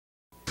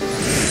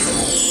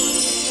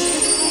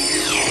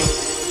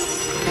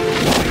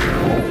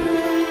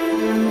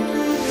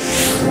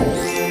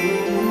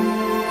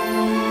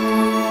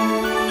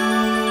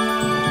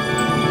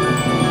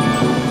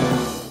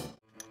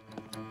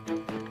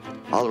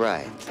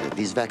right.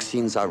 These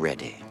vaccines are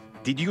ready.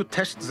 Did you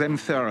test them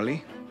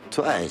thoroughly?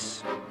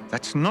 Twice.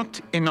 That's not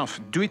enough.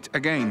 Do it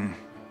again.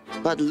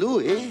 But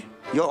Louis,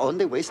 you're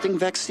only wasting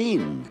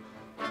vaccine.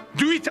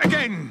 Do it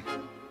again!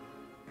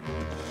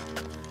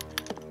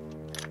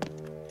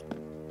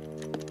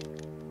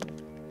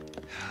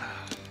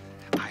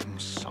 I'm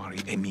sorry,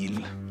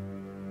 Emile.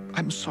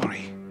 I'm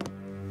sorry.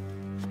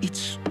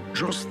 It's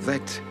just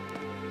that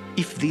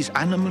if these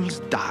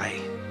animals die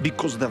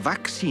because the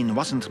vaccine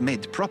wasn't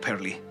made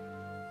properly,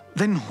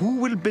 then who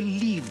will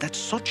believe that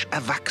such a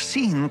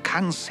vaccine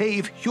can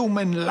save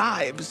human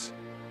lives?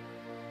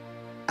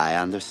 I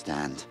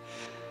understand.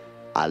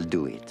 I'll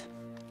do it.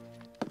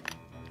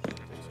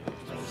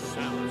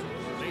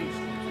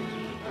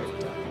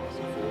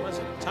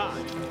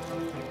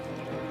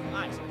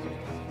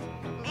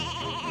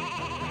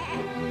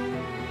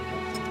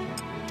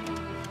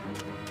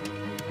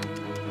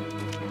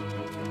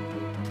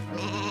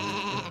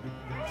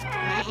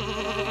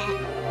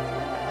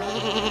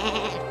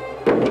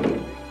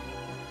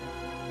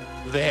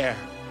 There.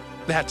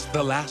 That's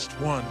the last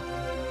one.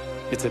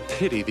 It's a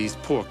pity these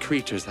poor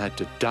creatures had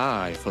to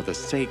die for the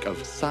sake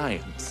of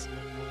science.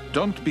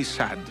 Don't be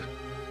sad.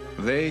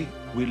 They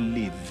will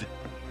live.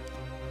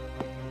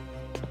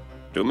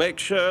 To make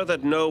sure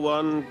that no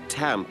one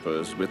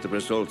tampers with the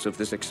results of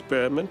this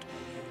experiment,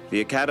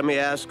 the Academy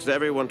asks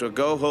everyone to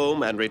go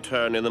home and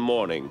return in the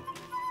morning.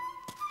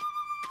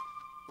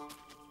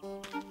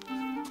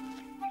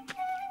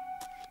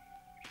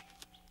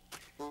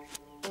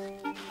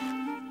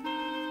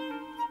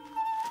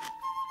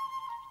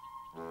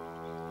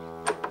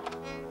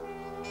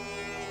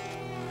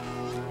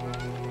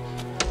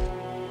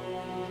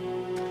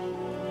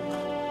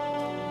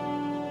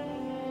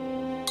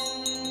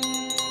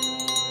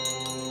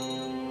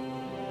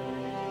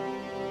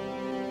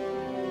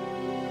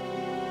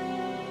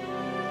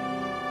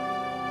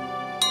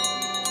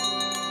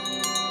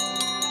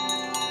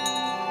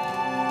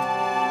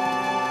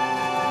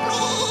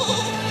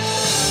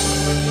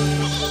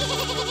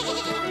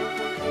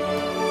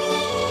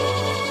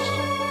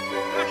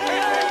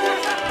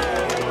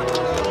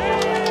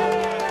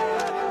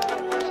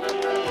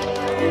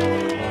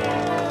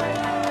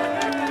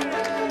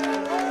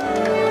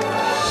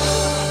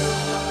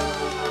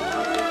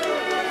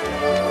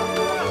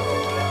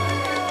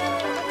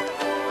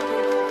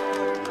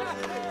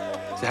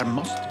 There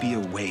must be a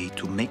way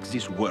to make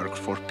this work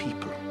for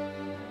people.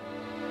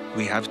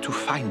 We have to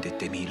find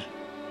it, Emile.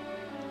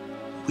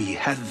 We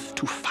have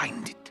to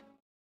find it.